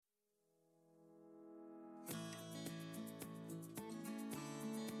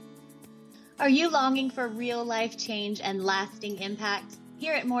Are you longing for real life change and lasting impact?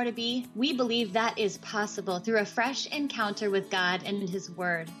 Here at More to Be, we believe that is possible through a fresh encounter with God and His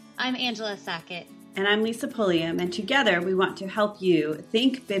Word. I'm Angela Sackett. And I'm Lisa Pulliam, and together we want to help you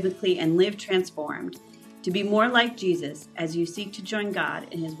think biblically and live transformed to be more like Jesus as you seek to join God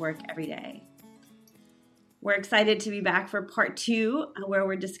in His work every day. We're excited to be back for part 2, where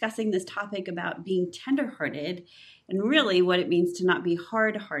we're discussing this topic about being tenderhearted and really what it means to not be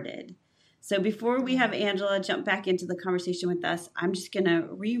hard-hearted. So before we have Angela jump back into the conversation with us, I'm just going to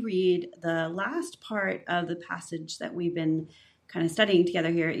reread the last part of the passage that we've been kind of studying together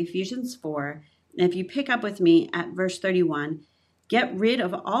here, Ephesians 4. And if you pick up with me at verse 31, get rid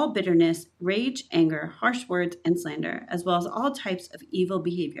of all bitterness, rage, anger, harsh words, and slander, as well as all types of evil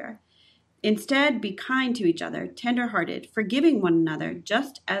behavior. Instead, be kind to each other, tender-hearted, forgiving one another,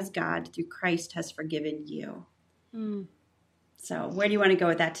 just as God, through Christ, has forgiven you. So where do you want to go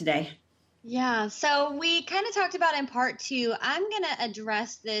with that today? Yeah, so we kind of talked about in part 2. I'm going to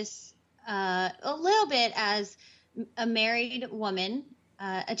address this a little bit as a married woman,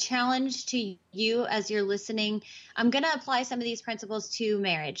 a challenge to you as you're listening. I'm going to apply some of these principles to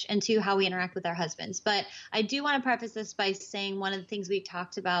marriage and to how we interact with our husbands. But I do want to preface this by saying one of the things we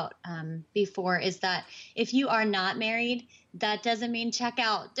talked about before is that if you are not married, that doesn't mean check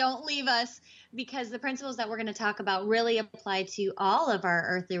out. Don't leave us, because the principles that we're going to talk about really apply to all of our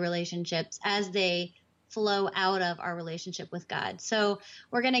earthly relationships as they flow out of our relationship with God. So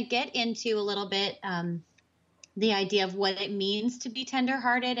we're going to get into a little bit the idea of what it means to be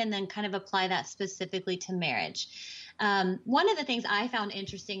tenderhearted and then kind of apply that specifically to marriage. One of the things I found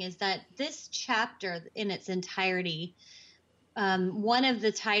interesting is that this chapter in its entirety, one of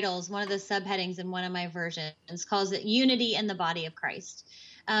the titles, one of the subheadings in one of my versions calls it Unity in the Body of Christ.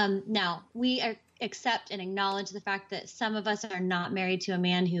 Now, we accept and acknowledge the fact that some of us are not married to a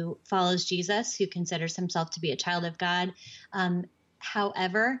man who follows Jesus, who considers himself to be a child of God.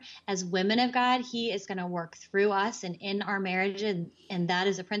 However, as women of God, He is going to work through us and in our marriage, and that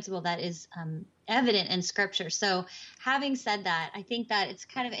is a principle that is evident in Scripture. So having said that, I think that it's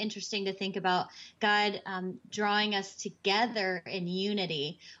kind of interesting to think about God drawing us together in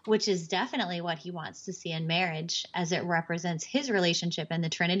unity, which is definitely what He wants to see in marriage as it represents His relationship and the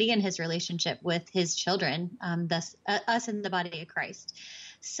Trinity and His relationship with His children, thus us in the body of Christ.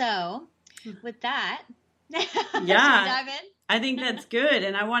 So with that, Yeah. should we dive in? I think that's good.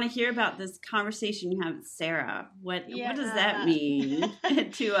 And I want to hear about this conversation you have with Sarah. What does that mean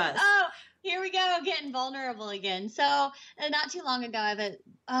to us? Oh, here we go, getting vulnerable again. So not too long ago, I have an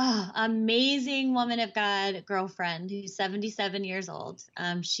amazing woman of God girlfriend who's 77 years old.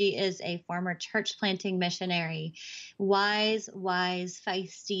 She is a former church planting missionary, wise,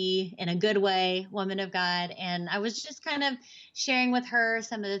 feisty, in a good way, woman of God. And I was just kind of sharing with her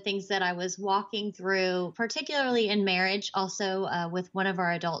some of the things that I was walking through, particularly in marriage, also with one of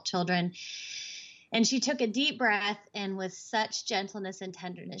our adult children. And she took a deep breath, and with such gentleness and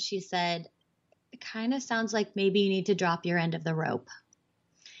tenderness, she said, it kind of sounds like maybe you need to drop your end of the rope.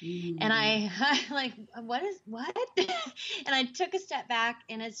 And I like, what? And I took a step back,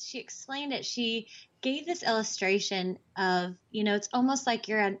 and as she explained it, she gave this illustration of, it's almost like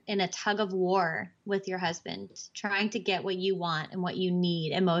you're in a tug of war with your husband, trying to get what you want and what you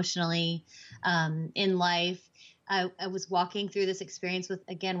need emotionally in life. I was walking through this experience with,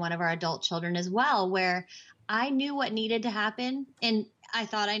 again, one of our adult children as well, where I knew what needed to happen, and I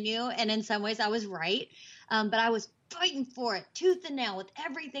thought I knew, and in some ways I was right, but I was fighting for it tooth and nail with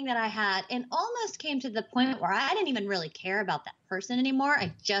everything that I had, and almost came to the point where I didn't even really care about that person anymore.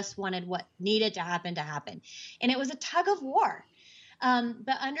 I just wanted what needed to happen, and it was a tug of war.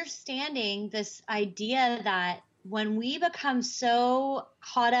 But understanding this idea that when we become so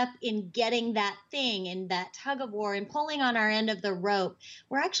caught up in getting that thing and that tug of war and pulling on our end of the rope,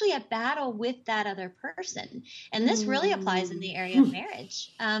 we're actually at battle with that other person. And this really applies in the area of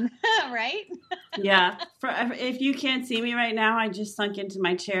marriage, right? Yeah. If you can't see me right now, I just sunk into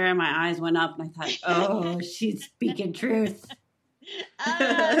my chair and my eyes went up and I thought, oh, she's speaking truth.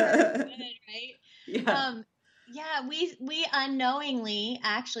 Right? Yeah. Yeah, we unknowingly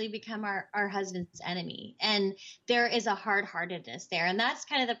actually become our husband's enemy. And there is a hard-heartedness there. And that's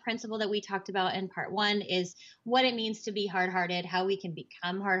kind of the principle that we talked about in part 1, is what it means to be hard-hearted, how we can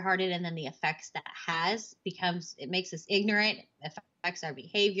become hard-hearted, and then the effects that it makes us ignorant, affects our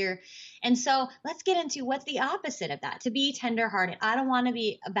behavior. And so let's get into what's the opposite of that, to be tender-hearted. I don't want to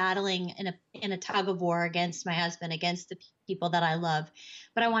be battling in a tug of war against my husband, against the people that I love,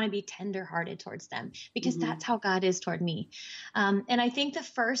 but I want to be tender-hearted towards them, because that's how God is toward me. And I think the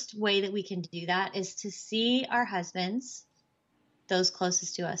first way that we can do that is to see our husbands those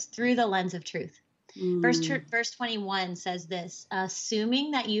closest to us through the lens of truth. Verse 21 says this,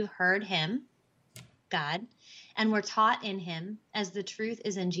 assuming that you've heard him, God, and were taught in him as the truth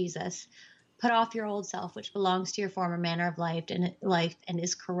is in Jesus, put off your old self, which belongs to your former manner of life and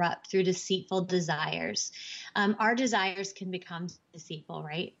is corrupt through deceitful desires. Our desires can become deceitful,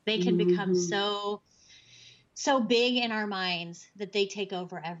 right? They can become so big in our minds that they take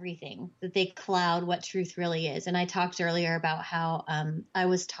over everything, that they cloud what truth really is. And I talked earlier about how I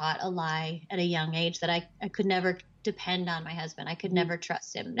was taught a lie at a young age that I could never depend on my husband. I could never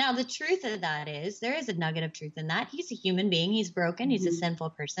trust him. Now, the truth of that is there is a nugget of truth in that. He's a human being. He's broken. He's a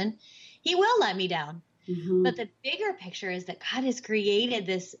sinful person. He will let me down. But the bigger picture is that God has created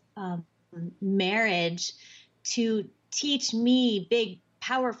this marriage to teach me big,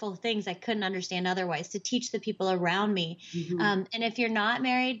 powerful things I couldn't understand otherwise, to teach the people around me. And if you're not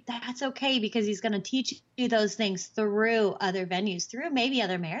married, that's okay, because he's going to teach you those things through other venues, through maybe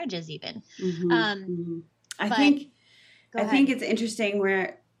other marriages even. I think it's interesting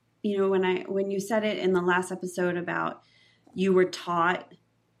where, when you said it in the last episode about you were taught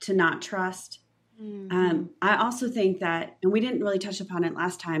to not trust. I also think that, and we didn't really touch upon it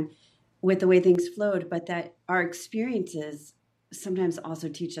last time with the way things flowed, but that our experiences sometimes also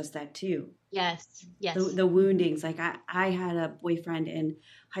teach us that too. Yes. The woundings. Like I had a boyfriend in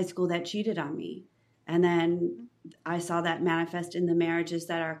high school that cheated on me. And then I saw that manifest in the marriages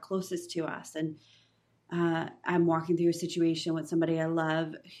that are closest to us. And I'm walking through a situation with somebody I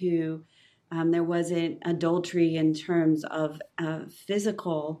love who there wasn't adultery in terms of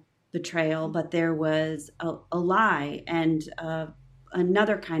physical betrayal, but there was a lie and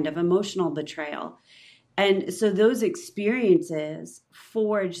another kind of emotional betrayal. And so those experiences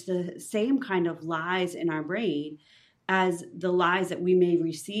forge the same kind of lies in our brain as the lies that we may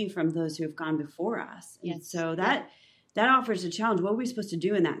receive from those who have gone before us. Yes. And so that offers a challenge. What are we supposed to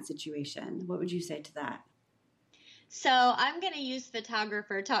do in that situation? What would you say to that? So I'm going to use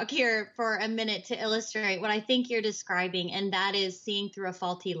photographer talk here for a minute to illustrate what I think you're describing, and that is seeing through a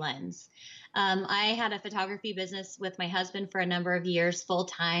faulty lens. I had a photography business with my husband for a number of years full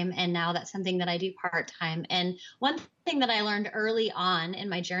time, and now that's something that I do part time. And one thing that I learned early on in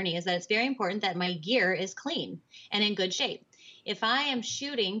my journey is that it's very important that my gear is clean and in good shape. If I am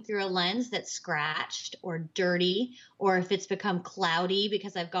shooting through a lens that's scratched or dirty, or if it's become cloudy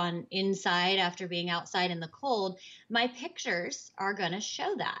because I've gone inside after being outside in the cold, my pictures are going to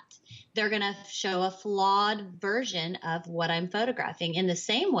show that. They're going to show a flawed version of what I'm photographing. In the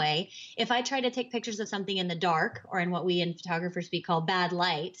same way, if I try to take pictures of something in the dark, or in what we in photography speak call bad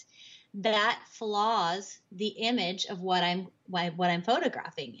light, that flaws the image of what I'm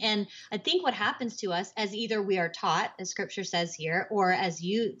photographing. And I think what happens to us, as either we are taught, as scripture says here, or as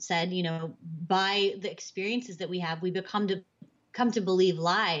you said, by the experiences that we have, we come to believe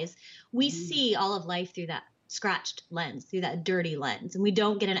lies. We see all of life through that scratched lens, through that dirty lens, and we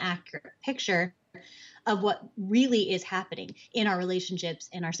don't get an accurate picture of what really is happening in our relationships,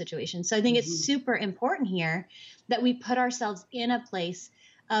 in our situations. So I think it's super important here that we put ourselves in a place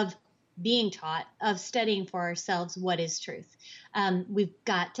of being taught, of studying for ourselves what is truth. We've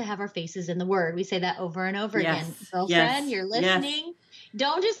got to have our faces in the Word. We say that over and over again. Girlfriend, you're listening. Yes.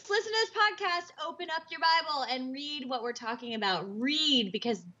 Don't just listen to this podcast. Open up your Bible and read what we're talking about. Read,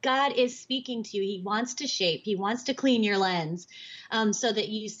 because God is speaking to you. He wants to shape. He wants to clean your lens so that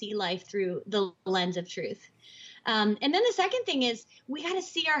you see life through the lens of truth. And then the second thing is we got to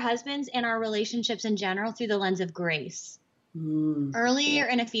see our husbands and our relationships in general through the lens of grace. Earlier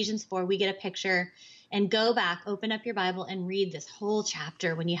in Ephesians 4, we get a picture, and go back, open up your Bible and read this whole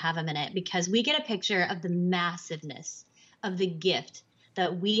chapter when you have a minute, because we get a picture of the massiveness of the gift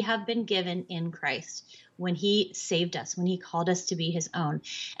that we have been given in Christ when he saved us, when he called us to be his own.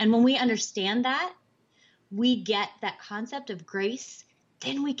 And when we understand that, we get that concept of grace.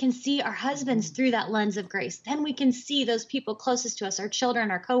 Then we can see our husbands through that lens of grace. Then we can see those people closest to us, our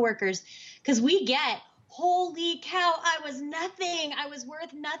children, our coworkers, because we get, holy cow, I was nothing. I was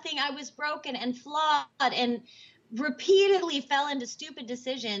worth nothing. I was broken and flawed and repeatedly fell into stupid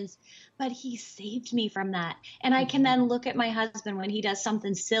decisions, but he saved me from that. And I can then look at my husband when he does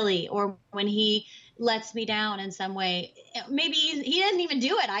something silly, or when he lets me down in some way. Maybe he doesn't even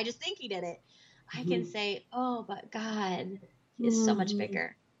do it. I just think he did it. I can say, oh, but God is so much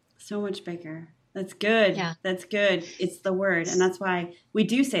bigger. So much bigger. That's good. Yeah. That's good. It's the Word. And that's why we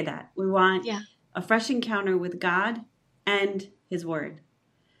do say that. We want a fresh encounter with God and his Word.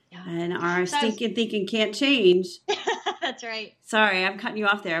 Yeah. And our stinking thinking can't change. That's right. Sorry, I'm cutting you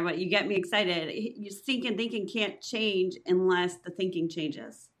off there, but you get me excited. Your stinking thinking can't change unless the thinking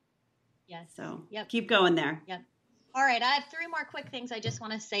changes. Yes. So keep going there. Yep. All right, I have three more quick things I just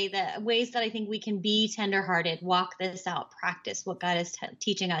want to say, that ways that I think we can be tenderhearted, walk this out, practice what God is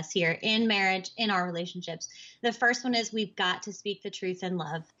teaching us here in marriage, in our relationships. The first one is we've got to speak the truth in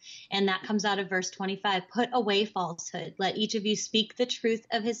love. And that comes out of verse 25. Put away falsehood. Let each of you speak the truth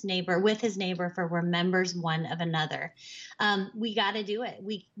of his neighbor with his neighbor, for we're members one of another. We got to do it.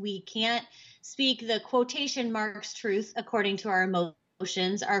 We can't speak the quotation marks truth according to our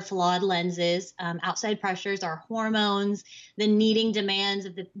emotions, our flawed lenses, outside pressures, our hormones, the needing demands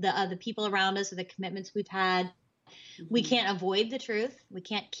of the people around us, or the commitments we've had. We can't avoid the truth. We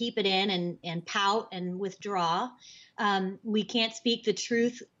can't keep it in and pout and withdraw. We can't speak the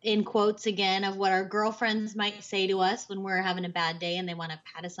truth in quotes again of what our girlfriends might say to us when we're having a bad day and they want to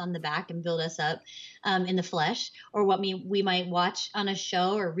pat us on the back and build us up in the flesh, or what we might watch on a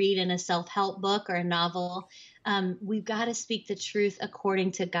show or read in a self-help book or a novel. We've got to speak the truth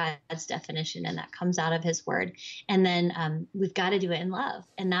according to God's definition, and that comes out of his word. And then we've got to do it in love.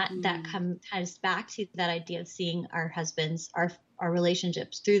 And that ties back to that idea of seeing our husbands, our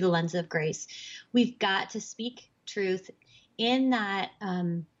relationships through the lens of grace. We've got to speak truth in that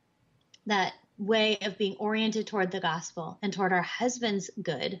way of being oriented toward the gospel and toward our husband's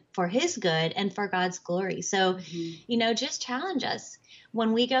good, for his good and for God's glory. So, just challenge us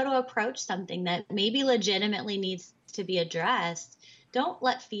when we go to approach something that maybe legitimately needs to be addressed. Don't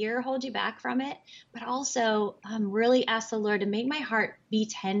let fear hold you back from it, but also really ask the Lord to make my heart be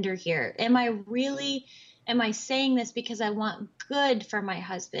tender here. Am I saying this because I want good for my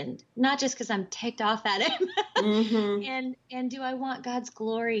husband, not just because I'm ticked off at him? And do I want God's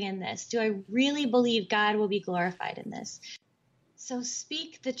glory in this? Do I really believe God will be glorified in this? So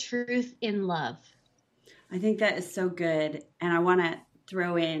speak the truth in love. I think that is so good. And I want to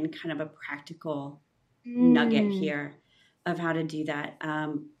throw in kind of a practical nugget here of how to do that.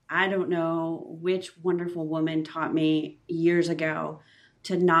 I don't know which wonderful woman taught me years ago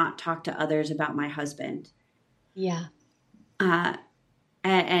to not talk to others about my husband. Yeah. And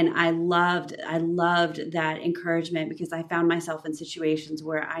I loved that encouragement, because I found myself in situations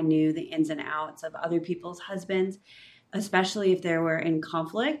where I knew the ins and outs of other people's husbands, especially if they were in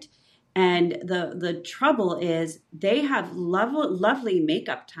conflict. And the trouble is they have lovely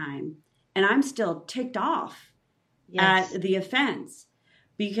makeup time, and I'm still ticked off at the offense.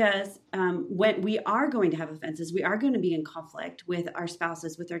 Because when we are going to have offenses, we are going to be in conflict with our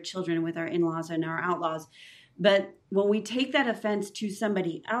spouses, with our children, with our in-laws and our outlaws. But when we take that offense to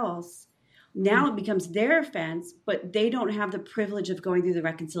somebody else, now it becomes their offense, but they don't have the privilege of going through the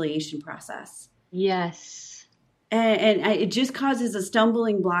reconciliation process. Yes. And it just causes a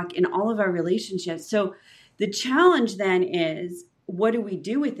stumbling block in all of our relationships. So the challenge then is, what do we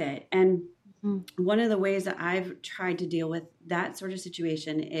do with it? And one of the ways that I've tried to deal with that sort of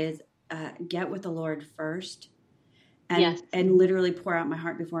situation is get with the Lord first and literally pour out my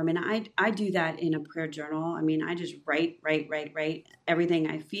heart before him. And I do that in a prayer journal. I mean, I just write everything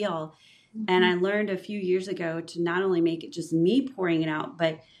I feel. And I learned a few years ago to not only make it just me pouring it out,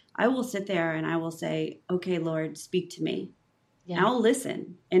 but I will sit there and I will say, okay, Lord, speak to me. Yeah. I'll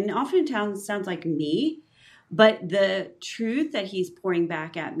listen. And oftentimes sounds like me, but the truth that he's pouring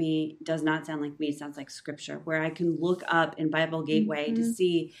back at me does not sound like me. It sounds like scripture, where I can look up in Bible Gateway to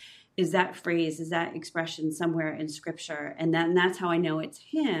see, is that phrase, is that expression somewhere in scripture? And then that's how I know it's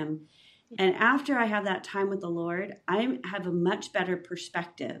him. And after I have that time with the Lord, I have a much better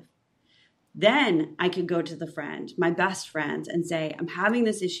perspective. Then I could go to the friend, my best friends, and say, I'm having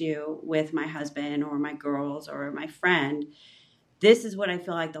this issue with my husband or my girls or my friend. This is what I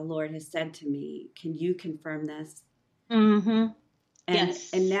feel like the Lord has said to me. Can you confirm this? And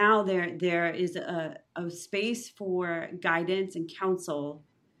now there is a space for guidance and counsel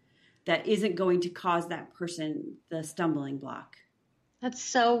that isn't going to cause that person the stumbling block. That's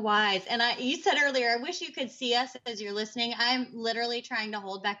so wise. And you said earlier, I wish you could see us as you're listening. I'm literally trying to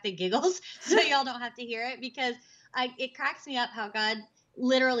hold back the giggles so y'all don't have to hear it, because it cracks me up how God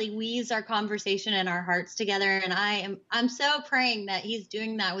literally weaves our conversation and our hearts together. And I'm so praying that he's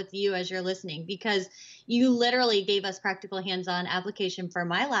doing that with you as you're listening, because you literally gave us practical hands-on application for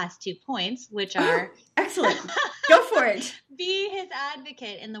my last 2 points, which are excellent. Go for it. Be his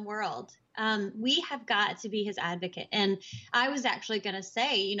advocate in the world. We have got to be his advocate. And I was actually going to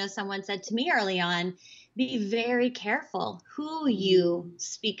say, someone said to me early on, be very careful who you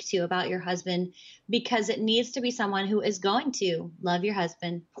speak to about your husband, because it needs to be someone who is going to love your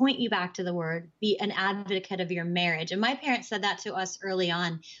husband, point you back to the word, be an advocate of your marriage. And my parents said that to us early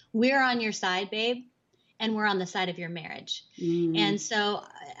on. We're on your side, babe. and we're on the side of your marriage. Mm. And so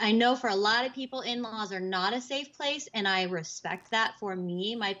I know for a lot of people, in-laws are not a safe place. And I respect that. For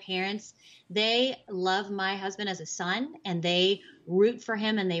me, my parents, they love my husband as a son, and they root for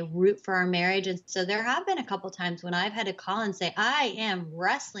him and they root for our marriage. And so there have been a couple times when I've had to call and say, I am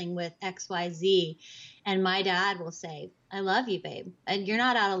wrestling with XYZ. And my dad will say, I love you, babe. And you're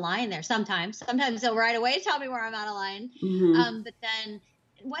not out of line there. Sometimes he'll right away tell me where I'm out of line. Mm-hmm. But then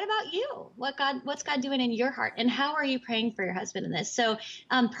what about you? What's God doing in your heart? And how are you praying for your husband in this? So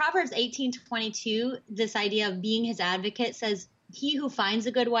Proverbs 18:22, this idea of being his advocate, says, he who finds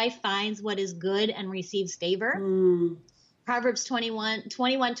a good wife finds what is good and receives favor. Mm. Proverbs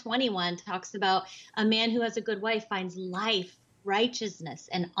 21:21 talks about a man who has a good wife finds life, righteousness,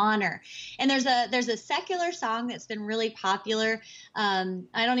 and honor. And there's a secular song that's been really popular. I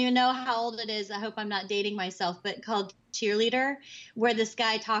don't even know how old it is. I hope I'm not dating myself, but called Cheerleader, where this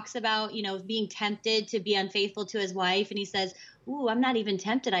guy talks about, being tempted to be unfaithful to his wife. And he says, ooh, I'm not even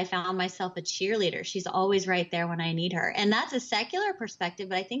tempted. I found myself a cheerleader. She's always right there when I need her. And that's a secular perspective,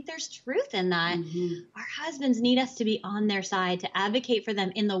 but I think there's truth in that. Mm-hmm. Our husbands need us to be on their side, to advocate for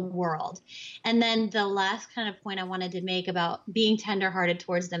them in the world. And then the last kind of point I wanted to make about being tenderhearted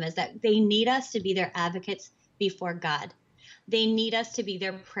towards them is that they need us to be their advocates before God. They need us to be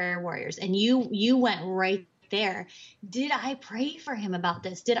their prayer warriors. And you went right there. Did I pray for him about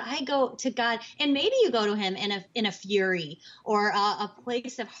this? Did I go to God? And maybe you go to him in a fury or a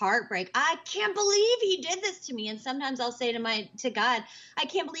place of heartbreak. I can't believe he did this to me. And sometimes I'll say to God, I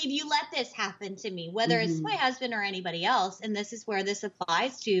can't believe you let this happen to me, whether Mm-hmm. it's my husband or anybody else. And this is where this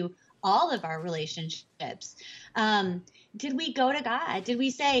applies to all of our relationships. Did we go to God? Did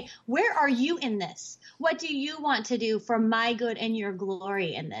we say, where are you in this? What do you want to do for my good and your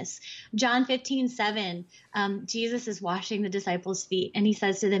glory in this? John 15:7, Jesus is washing the disciples' feet, and he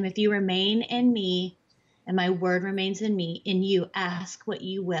says to them, if you remain in me and my word remains in me, in you, ask what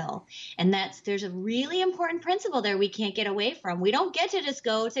you will. And there's a really important principle there we can't get away from. We don't get to just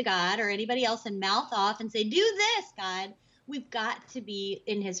go to God or anybody else and mouth off and say, do this, God. We've got to be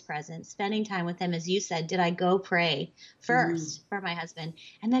in his presence, spending time with him. As you said, did I go pray first for my husband?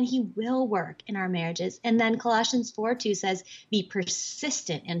 And then he will work in our marriages. And then Colossians 4:2 says, be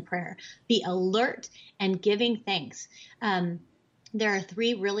persistent in prayer, be alert and giving thanks. There are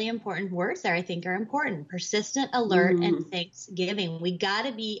 3 really important words there I think are important: persistent, alert, and thanksgiving. We got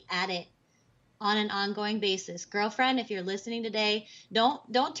to be at it on an ongoing basis. Girlfriend, if you're listening today,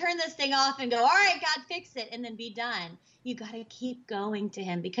 don't turn this thing off and go, all right, God, fix it, and then be done. You got to keep going to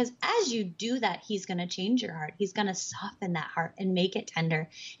him, because as you do that, he's going to change your heart. He's going to soften that heart and make it tender,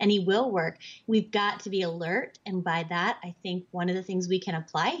 and he will work. We've got to be alert. And by that, I think one of the things we can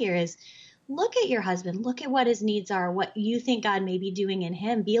apply here is look at your husband, look at what his needs are, what you think God may be doing in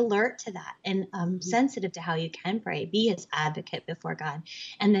him. Be alert to that and sensitive to how you can pray. Be his advocate before God,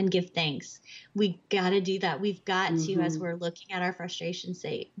 and then give thanks. We got to do that. We've got to, as we're looking at our frustration,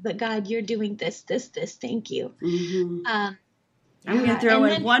 say, but God, you're doing this. Thank you. I'm going to throw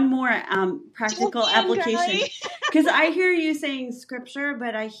in one more practical application, because I hear you saying scripture,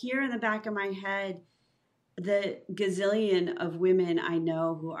 but I hear in the back of my head the gazillion of women I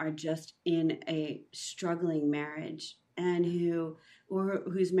know who are just in a struggling marriage and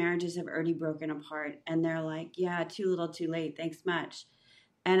whose marriages have already broken apart, and they're like, yeah, too little, too late. Thanks much.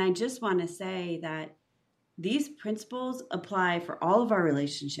 And I just want to say that these principles apply for all of our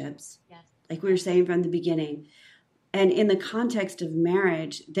relationships. Yes. Like we were saying from the beginning. And in the context of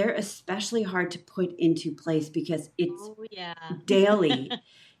marriage, they're especially hard to put into place because it's daily.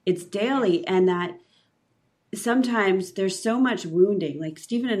 It's daily. And that sometimes there's so much wounding. Like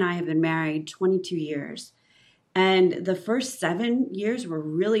Stephen and I have been married 22 years. And the first 7 years were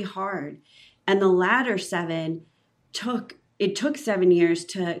really hard. And the latter 7 took 7 years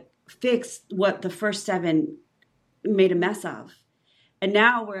to fix what the first 7 made a mess of. And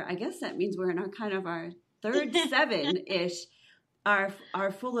now I guess that means we're in our third 7-ish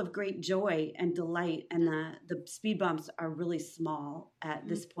are full of great joy and delight. And the speed bumps are really small at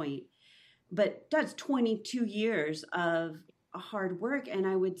this point. But that's 22 years of hard work. And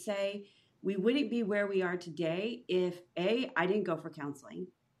I would say we wouldn't be where we are today if A, I didn't go for counseling.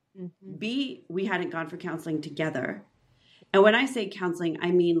 B, we hadn't gone for counseling together. And when I say counseling,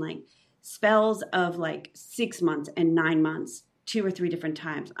 I mean like spells of like 6 months and 9 months, 2 or 3 different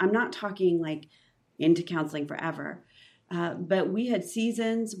times. I'm not talking like into counseling forever. But we had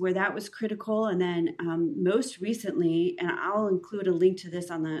seasons where that was critical. And then most recently, and I'll include a link to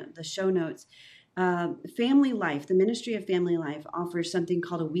this on the show notes, Family Life, the Ministry of Family Life offers something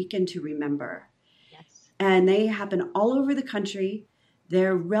called a Weekend to Remember. Yes. And they happen all over the country.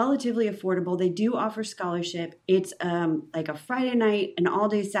 They're relatively affordable. They do offer scholarship. It's like a Friday night, an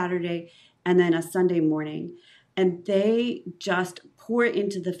all-day Saturday, and then a Sunday morning. And they just pour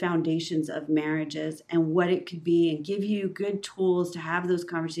into the foundations of marriages and what it could be and give you good tools to have those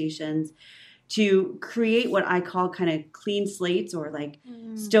conversations, to create what I call kind of clean slates or like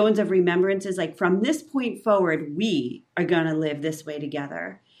stones of remembrances. Like from this point forward, we are going to live this way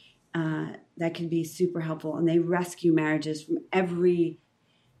together. That can be super helpful. And they rescue marriages from every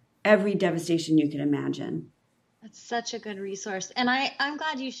devastation you can imagine. That's such a good resource. And I'm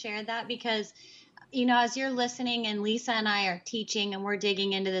glad you shared that because, you know, as you're listening and Lisa and I are teaching and we're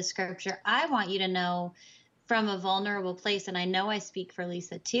digging into the scripture, I want you to know from a vulnerable place, and I know I speak for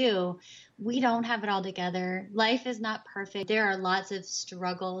Lisa too, we don't have it all together. Life is not perfect. There are lots of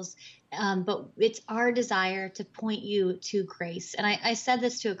struggles, but it's our desire to point you to grace. And I said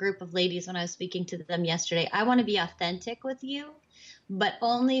this to a group of ladies when I was speaking to them yesterday. I want to be authentic with you, but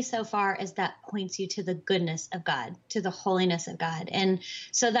only so far as that points you to the goodness of God, to the holiness of God. And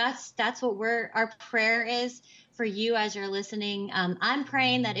so that's what our prayer is for you as you're listening. I'm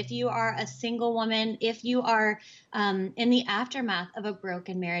praying that if you are a single woman, if you are in the aftermath of a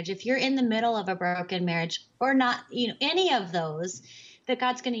broken marriage, if you're in the middle of a broken marriage or not, you know, any of those, that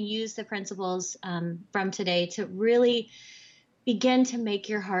God's going to use the principles from today to really begin to make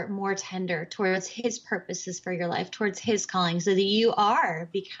your heart more tender towards his purposes for your life, towards his calling, so that you are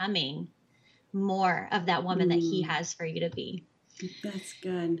becoming more of that woman that he has for you to be. That's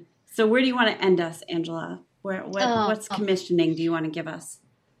good. So where do you want to end us, Angela? What's commissioning do you want to give us?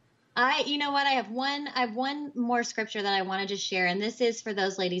 You know what? I have one more scripture that I wanted to share, and this is for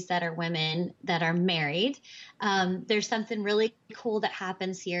those ladies that are women that are married. There's something really cool that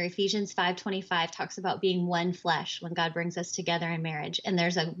happens here. Ephesians 5:25 talks about being one flesh when God brings us together in marriage. And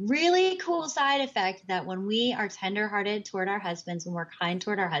there's a really cool side effect that when we are tenderhearted toward our husbands, when we're kind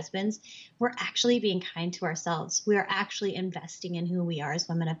toward our husbands, we're actually being kind to ourselves. We are actually investing in who we are as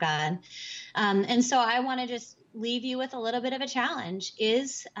women of God. And so I want to just leave you with a little bit of a challenge.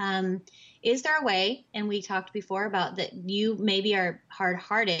 Is there a way, and we talked before about that you maybe are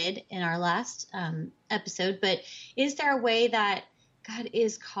hard-hearted in our last episode, but is there a way that God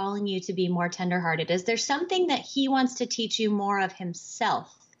is calling you to be more tenderhearted? Is there something that he wants to teach you more of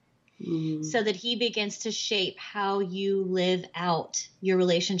himself so that he begins to shape how you live out your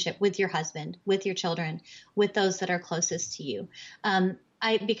relationship with your husband, with your children, with those that are closest to you?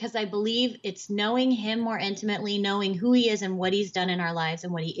 Because I believe it's knowing him more intimately, knowing who he is and what he's done in our lives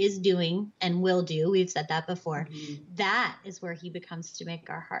and what he is doing and will do. We've said that before. That is where he begins to make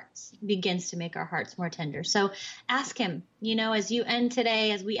our hearts more tender. So ask him, you know, as we end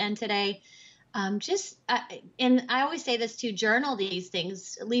today, and I always say this too, journal these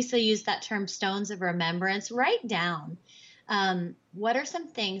things. Lisa used that term, stones of remembrance. Write down. What are some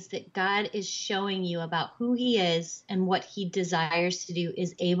things that God is showing you about who he is and what he desires to do,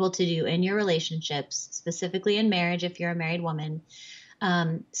 is able to do in your relationships, specifically in marriage, if you're a married woman,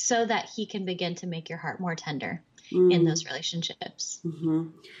 so that he can begin to make your heart more tender in those relationships?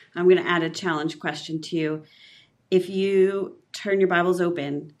 I'm going to add a challenge question to you. If you turn your Bibles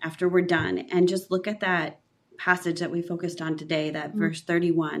open after we're done and just look at that passage that we focused on today, that verse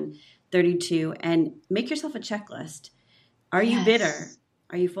 31, 32, and make yourself a checklist. Are you bitter?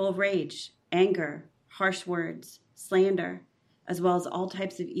 Are you full of rage, anger, harsh words, slander, as well as all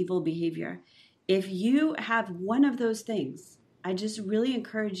types of evil behavior? If you have one of those things, I just really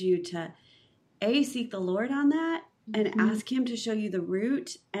encourage you to seek the Lord on that and ask him to show you the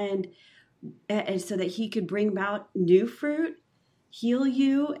root and so that he could bring about new fruit, heal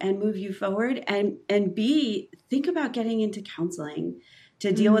you and move you forward, and B, think about getting into counseling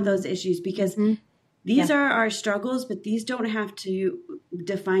to deal with those issues, because these are our struggles, but these don't have to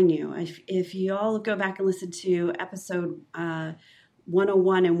define you. If you all go back and listen to episode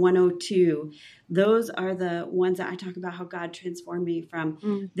 101 and 102, those are the ones that I talk about how God transformed me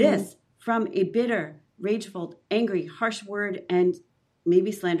from from a bitter, rageful, angry, harsh word, and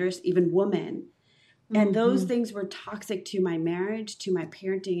maybe slanderous, even woman. And those things were toxic to my marriage, to my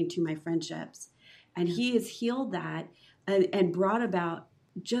parenting, and to my friendships. And he has healed that and brought about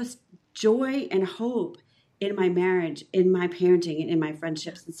just joy and hope in my marriage, in my parenting, and in my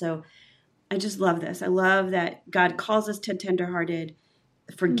friendships. And so I just love this. I love that God calls us to tenderhearted.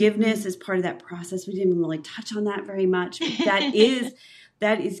 Forgiveness is part of that process. We didn't really touch on that very much, but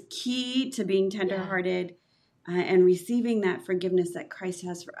that is key to being tenderhearted. And receiving that forgiveness that Christ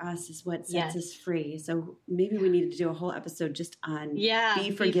has for us is what sets us free. So maybe we need to do a whole episode just on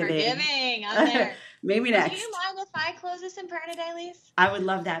be forgiving. On there. Maybe next. Do you mind if I close this in prayer today, Lise? I would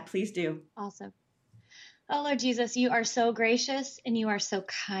love that. Please do. Awesome. Oh, Lord Jesus, you are so gracious and you are so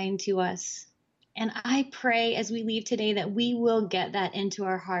kind to us. And I pray as we leave today that we will get that into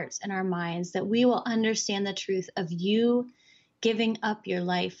our hearts and our minds, that we will understand the truth of you giving up your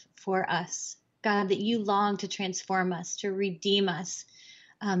life for us. God, that you long to transform us, to redeem us,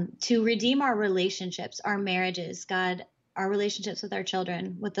 to redeem our relationships, our marriages, God, our relationships with our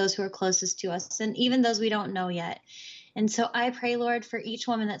children, with those who are closest to us, and even those we don't know yet. And so I pray, Lord, for each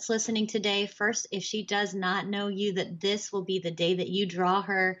woman that's listening today, first, if she does not know you, that this will be the day that you draw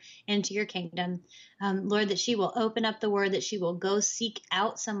her into your kingdom. Lord, that she will open up the word, that she will go seek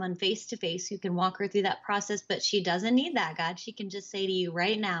out someone face to face who can walk her through that process. But she doesn't need that, God. She can just say to you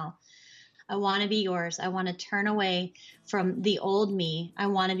right now, I want to be yours. I want to turn away from the old me. I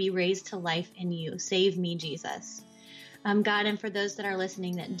want to be raised to life in you. Save me, Jesus. God, and for those that are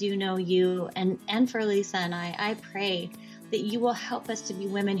listening that do know you, and for Lisa and I pray that you will help us to be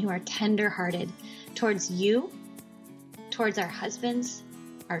women who are tender-hearted towards you, towards our husbands,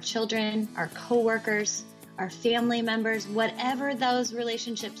 our children, our co-workers, our family members, whatever those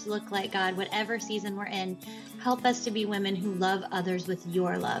relationships look like, God, whatever season we're in, help us to be women who love others with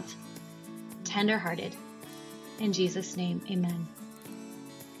your love. Tender-hearted. In Jesus' name, amen.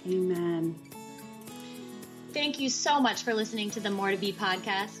 Amen. Thank you so much for listening to the More to Be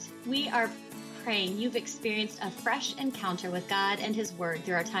podcast. We are praying you've experienced a fresh encounter with God and His Word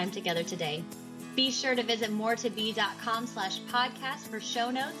through our time together today. Be sure to visit moretobe.com/podcast for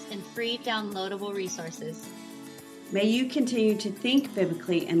show notes and free downloadable resources. May you continue to think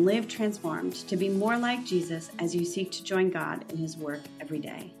biblically and live transformed to be more like Jesus as you seek to join God in His work every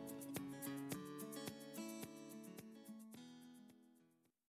day.